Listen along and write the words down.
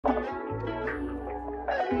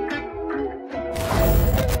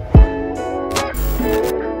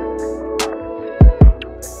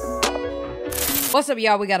What's up,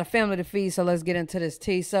 y'all? We got a family to feed, so let's get into this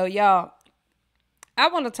tea. So, y'all, I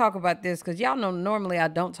want to talk about this because y'all know normally I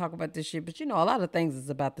don't talk about this shit, but you know a lot of things is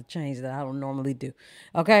about to change that I don't normally do.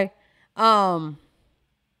 Okay, over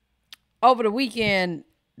the weekend,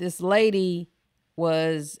 this lady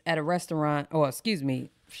was at a restaurant, or excuse me,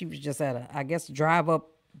 she was just at I guess, drive-up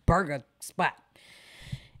burger spot,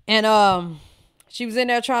 and she was in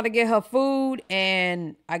there trying to get her food,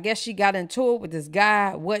 and I guess she got into it with this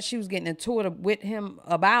guy. What she was getting into it with him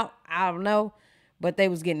about, I don't know, but they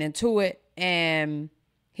was getting into it, and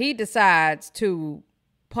he decides to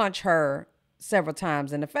punch her several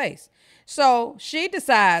times in the face. So she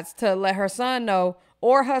decides to let her son know,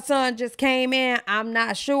 or her son just came in, I'm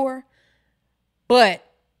not sure, but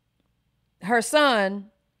her son,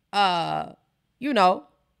 you know,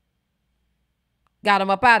 got him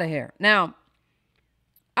up out of here. Now,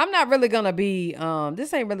 I'm not really going to be,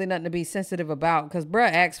 this ain't really nothing to be sensitive about because bruh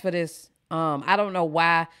asked for this. I don't know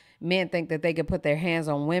why men think that they can put their hands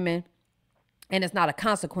on women and it's not a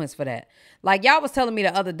consequence for that. Like y'all was telling me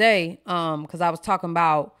the other day, because I was talking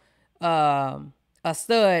about a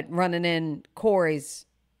stud running in Corey's,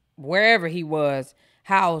 wherever he was,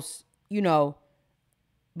 house, you know,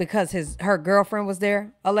 because her girlfriend was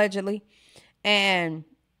there, allegedly. And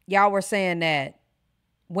y'all were saying that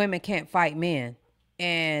women can't fight men.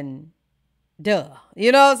 And duh,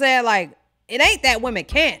 you know what I'm saying? Like, it ain't that women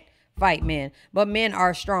can't fight men, but men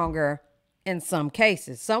are stronger in some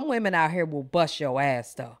cases. Some women out here will bust your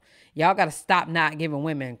ass though. Y'all got to stop not giving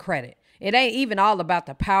women credit. It ain't even all about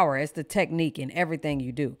the power. It's the technique in everything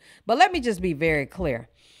you do. But let me just be very clear.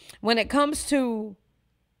 When it comes to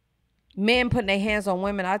men putting their hands on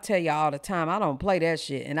women, I tell y'all all the time, I don't play that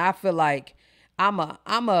shit. And I feel like I'm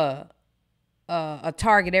a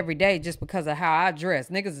target every day just because of how I dress.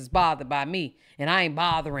 Niggas is bothered by me and I ain't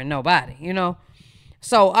bothering nobody, you know?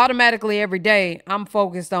 So automatically every day I'm not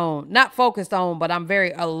focused on, but I'm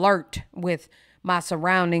very alert with my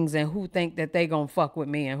surroundings and who think that they gonna fuck with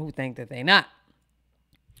me and who think that they not.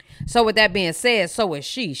 So with that being said, so is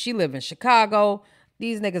she. She live in Chicago.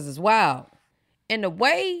 These niggas is wild. And the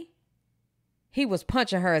way he was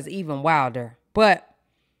punching her is even wilder. But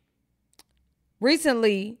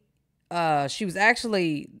recently, she was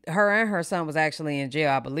actually, her and her son was actually in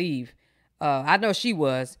jail, I believe. I know she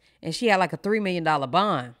was, and she had like a $3 million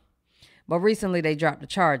bond. But recently they dropped the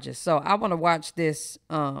charges. So I want to watch this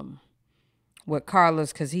with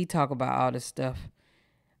Carlos because he talk about all this stuff.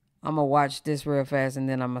 I'm going to watch this real fast and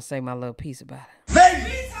then I'm going to say my little piece about it.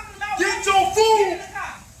 Ladies, get your food.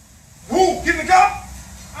 Who? Get in the car?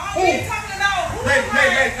 Who?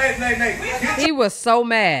 Nay. He was so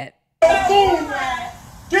mad. Get your food.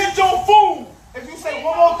 Get your food. If you say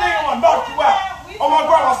one more thing, I'm going to knock you out. Oh my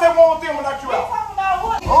God, I say one more thing, I'm going to knock you out.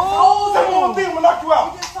 Oh, say one more thing, I'm going to knock you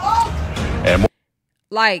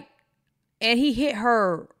out. And he hit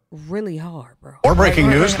her really hard, bro. More breaking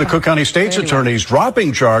news, the Cook County State's attorneys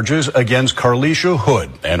dropping charges against Carlisha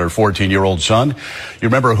Hood and her 14-year-old son. You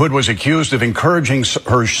remember Hood was accused of encouraging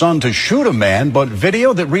her son to shoot a man, but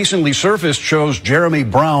video that recently surfaced shows Jeremy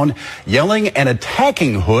Brown yelling and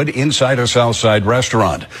attacking Hood inside a Southside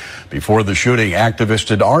restaurant. Before the shooting, activists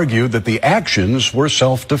had argued that the actions were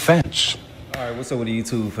self-defense. All right, what's up with the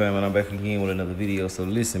YouTube fam? And I'm back again with another video. So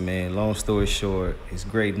listen, man, long story short, it's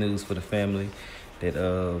great news for the family that,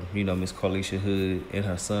 you know, Miss Carlisha Hood and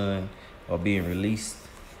her son are being released.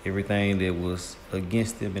 Everything that was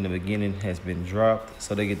against them in the beginning has been dropped.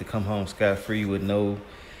 So they get to come home scot-free with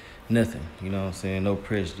nothing, you know what I'm saying? No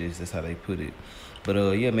prejudice, that's how they put it. But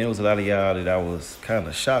yeah, man, it was a lot of y'all that I was kind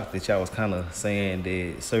of shocked that y'all was kind of saying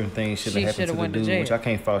that certain things shouldn't have happened to the dude, which I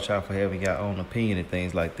can't fault y'all for having your own opinion and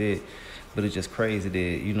things like that. But it's just crazy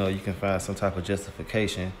that, you know, you can find some type of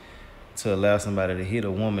justification to allow somebody to hit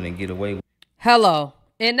a woman and get away with. Hello.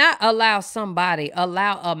 And not allow somebody,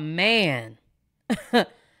 allow a man.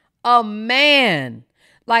 A man.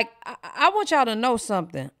 Like, I want y'all to know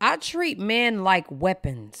something. I treat men like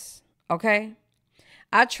weapons, okay?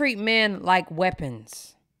 I treat men like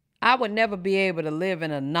weapons. I would never be able to live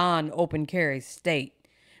in a non-open carry state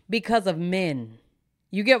because of men.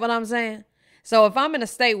 You get what I'm saying? So if I'm in a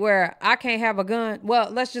state where I can't have a gun,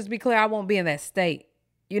 well, let's just be clear, I won't be in that state.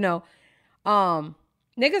 You know,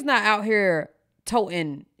 niggas not out here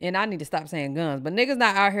toting, and I need to stop saying guns, but niggas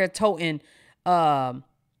not out here toting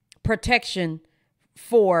protection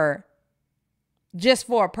for just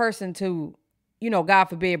for a person to, you know, God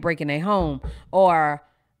forbid, breaking their home or,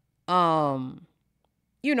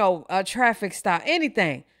 you know, a traffic stop,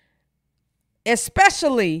 anything,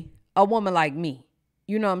 especially a woman like me.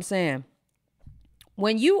 You know what I'm saying?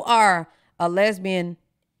 When you are a lesbian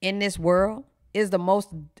in this world, is the most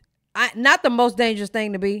not the most dangerous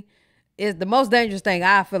thing to be. Is the most dangerous thing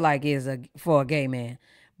I feel like is for a gay man.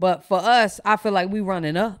 But for us, I feel like we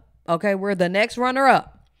running up. Okay, we're the next runner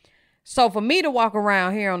up. So for me to walk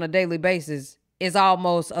around here on a daily basis is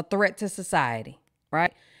almost a threat to society,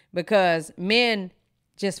 right? Because men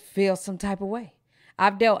just feel some type of way.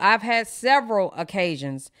 I've had several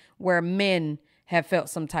occasions where men have felt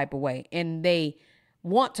some type of way, and they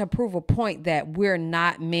want to prove a point that we're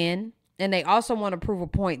not men, and they also want to prove a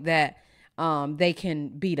point that they can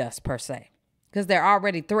beat us per se, because they're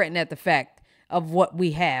already threatened at the fact of what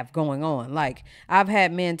we have going on. Like, I've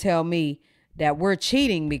had men tell me that we're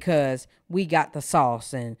cheating because we got the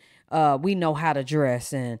sauce and we know how to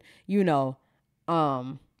dress, and we know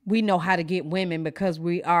how to get women because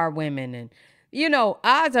we are women, and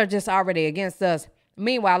odds are just already against us.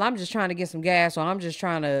 Meanwhile, I'm just trying to get some gas, or I'm just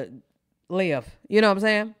trying to live. You know what I'm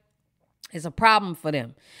saying? It's a problem for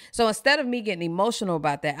them. So instead of me getting emotional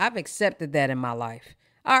about that, I've accepted that in my life.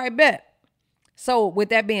 All right, bet. So with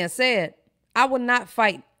that being said, I would not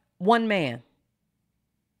fight one man.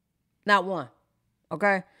 Not one.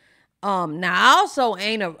 Okay? Now I also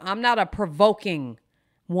I'm not a provoking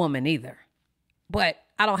woman either. But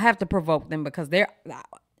I don't have to provoke them because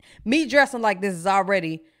me dressing like this is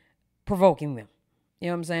already provoking them. You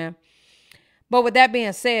know what I'm saying? But with that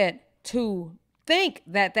being said, to think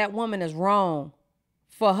that that woman is wrong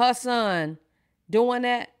for her son doing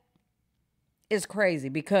that is crazy,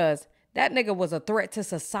 because that nigga was a threat to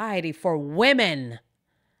society for women.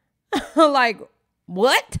 Like,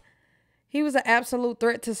 what? He was an absolute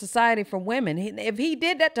threat to society for women. If he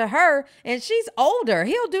did that to her and she's older,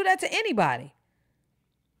 he'll do that to anybody.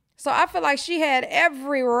 So I feel like she had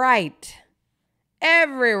every right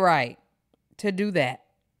to do that.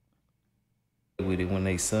 With it when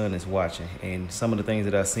their son is watching. And some of the things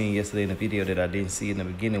that I seen yesterday in the video that I didn't see in the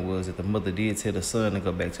beginning was that the mother did tell the son to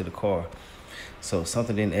go back to the car. So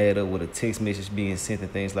something didn't add up with a text message being sent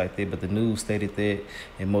and things like that. But the news stated that,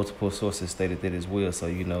 and multiple sources stated that as well.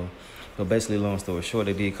 So, but basically, long story short,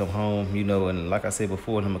 they did come home, and like I said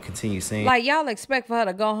before, and I'm going to continue saying. Like, y'all expect for her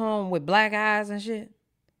to go home with black eyes and shit?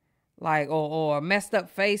 Like, or a messed up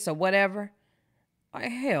face or whatever?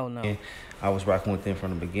 Like, hell no. And I was rocking with them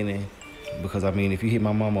from the beginning. Because, if you hit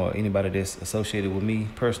my mama or anybody that's associated with me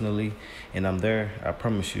personally, and I'm there, I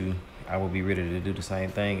promise you, I will be ready to do the same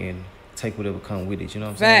thing and take whatever come with it. You know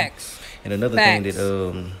what I'm saying? Facts. And another thing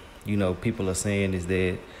that, people are saying is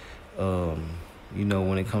that,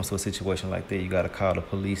 when it comes to a situation like that, you got to call the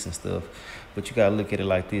police and stuff. But you got to look at it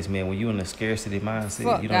like this, man. When you're in a scarcity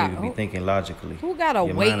mindset, you don't even be thinking logically. Who got to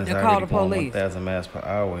wait to call the police? 1,000 miles per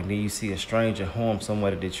hour. And then you see a stranger harm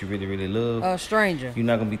somebody that you really, really love. A stranger. You're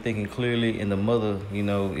not going to be thinking clearly. And the mother,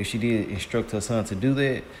 if she did instruct her son to do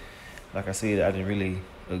that, like I said, I didn't really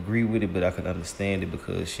agree with it, but I could understand it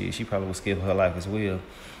because she probably was scared for her life as well.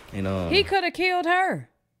 And he could have killed her.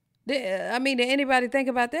 Did anybody think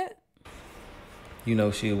about that?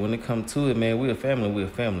 When it comes to it, man, we're a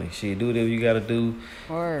family. She do whatever you got to do.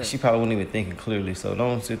 Word. She probably wasn't even thinking clearly. So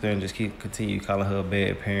don't sit there and just continue calling her a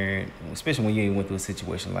bad parent, especially when you ain't went through a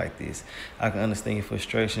situation like this. I can understand your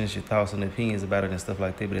frustrations, your thoughts and opinions about it and stuff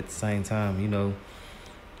like that. But at the same time, you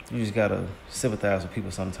just got to sympathize with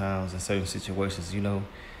people sometimes in certain situations,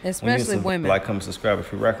 Especially women. Like, comment, subscribe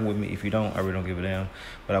if you're rocking with me. If you don't, I really don't give a damn.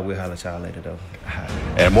 But I will holler at y'all later, though.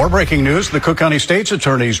 And more breaking news. The Cook County State's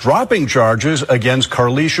attorneys dropping charges against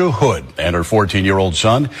Carlisha Hood and her 14-year-old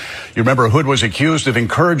son. You remember Hood was accused of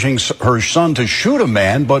encouraging her son to shoot a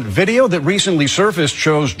man, but video that recently surfaced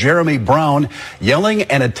shows Jeremy Brown yelling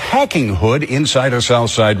and attacking Hood inside a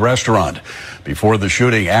Southside restaurant. Before the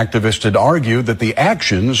shooting, activists had argued that the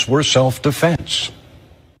actions were self-defense.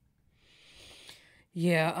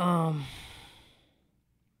 Yeah,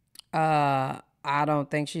 I don't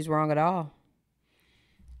think she's wrong at all.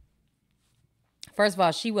 First of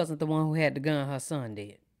all, she wasn't the one who had the gun, her son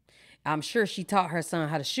did. I'm sure she taught her son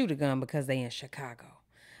how to shoot a gun because they in Chicago.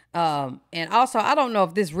 And also, I don't know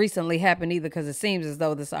if this recently happened either, because it seems as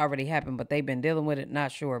though this already happened, but they've been dealing with it,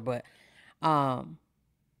 not sure. But my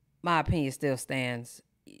opinion still stands.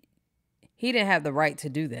 He didn't have the right to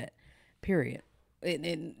do that, period.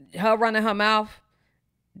 Her running her mouth,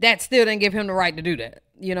 that still didn't give him the right to do that.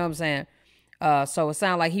 You know what I'm saying? So it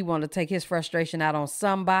sounded like he wanted to take his frustration out on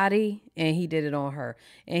somebody, and he did it on her.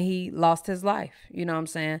 And he lost his life. You know what I'm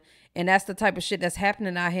saying? And that's the type of shit that's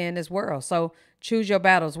happening out here in this world. So choose your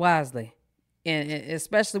battles wisely. And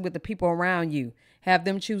especially with the people around you. Have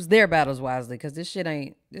them choose their battles wisely, because this shit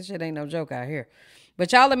ain't no joke out here.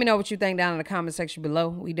 But y'all let me know what you think down in the comment section below.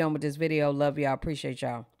 We done with this video. Love y'all. Appreciate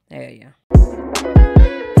y'all. Hell yeah.